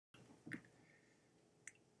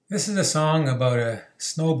This is a song about a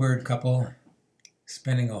snowbird couple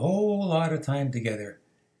spending a whole lot of time together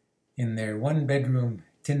in their one-bedroom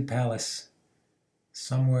tin palace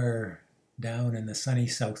somewhere down in the sunny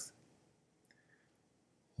south.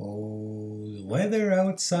 Oh, the weather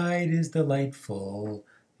outside is delightful.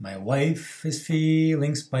 My wife is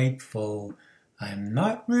feeling spiteful. I'm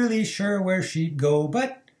not really sure where she'd go,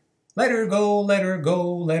 but let her go, let her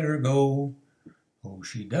go, let her go. Oh,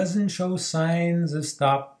 she doesn't show signs of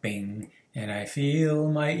stopping, and I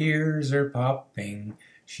feel my ears are popping.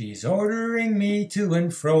 She's ordering me to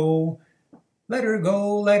and fro. Let her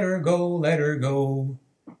go, let her go, let her go.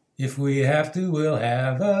 If we have to, we'll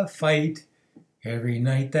have a fight. Every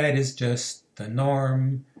night that is just the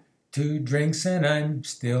norm. 2 drinks and I'm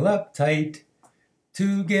still uptight.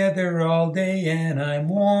 Together all day and I'm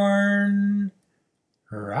worn.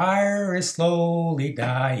 Her ire is slowly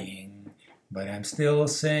dying, but I'm still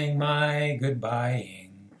saying my goodbying.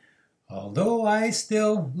 Although I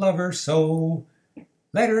still love her so.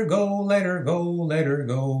 Let her go, let her go, let her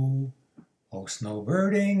go. Oh,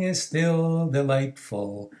 snowbirding is still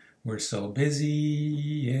delightful. We're so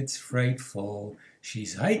busy, it's frightful.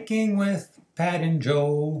 She's hiking with Pat and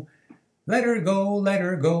Joe. Let her go, let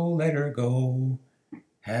her go, let her go.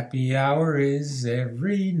 Happy hour is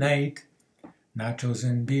every night. Nachos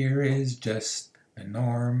and beer is just the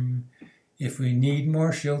norm. If we need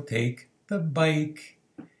more, she'll take the bike.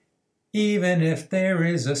 Even if there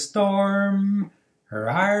is a storm, her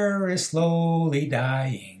ire is slowly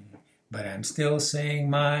dying, but I'm still saying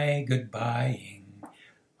my goodbying.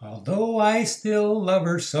 Although I still love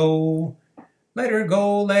her so. Let her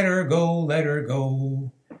go, let her go, let her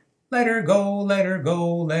go. Let her go, let her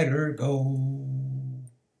go, let her go.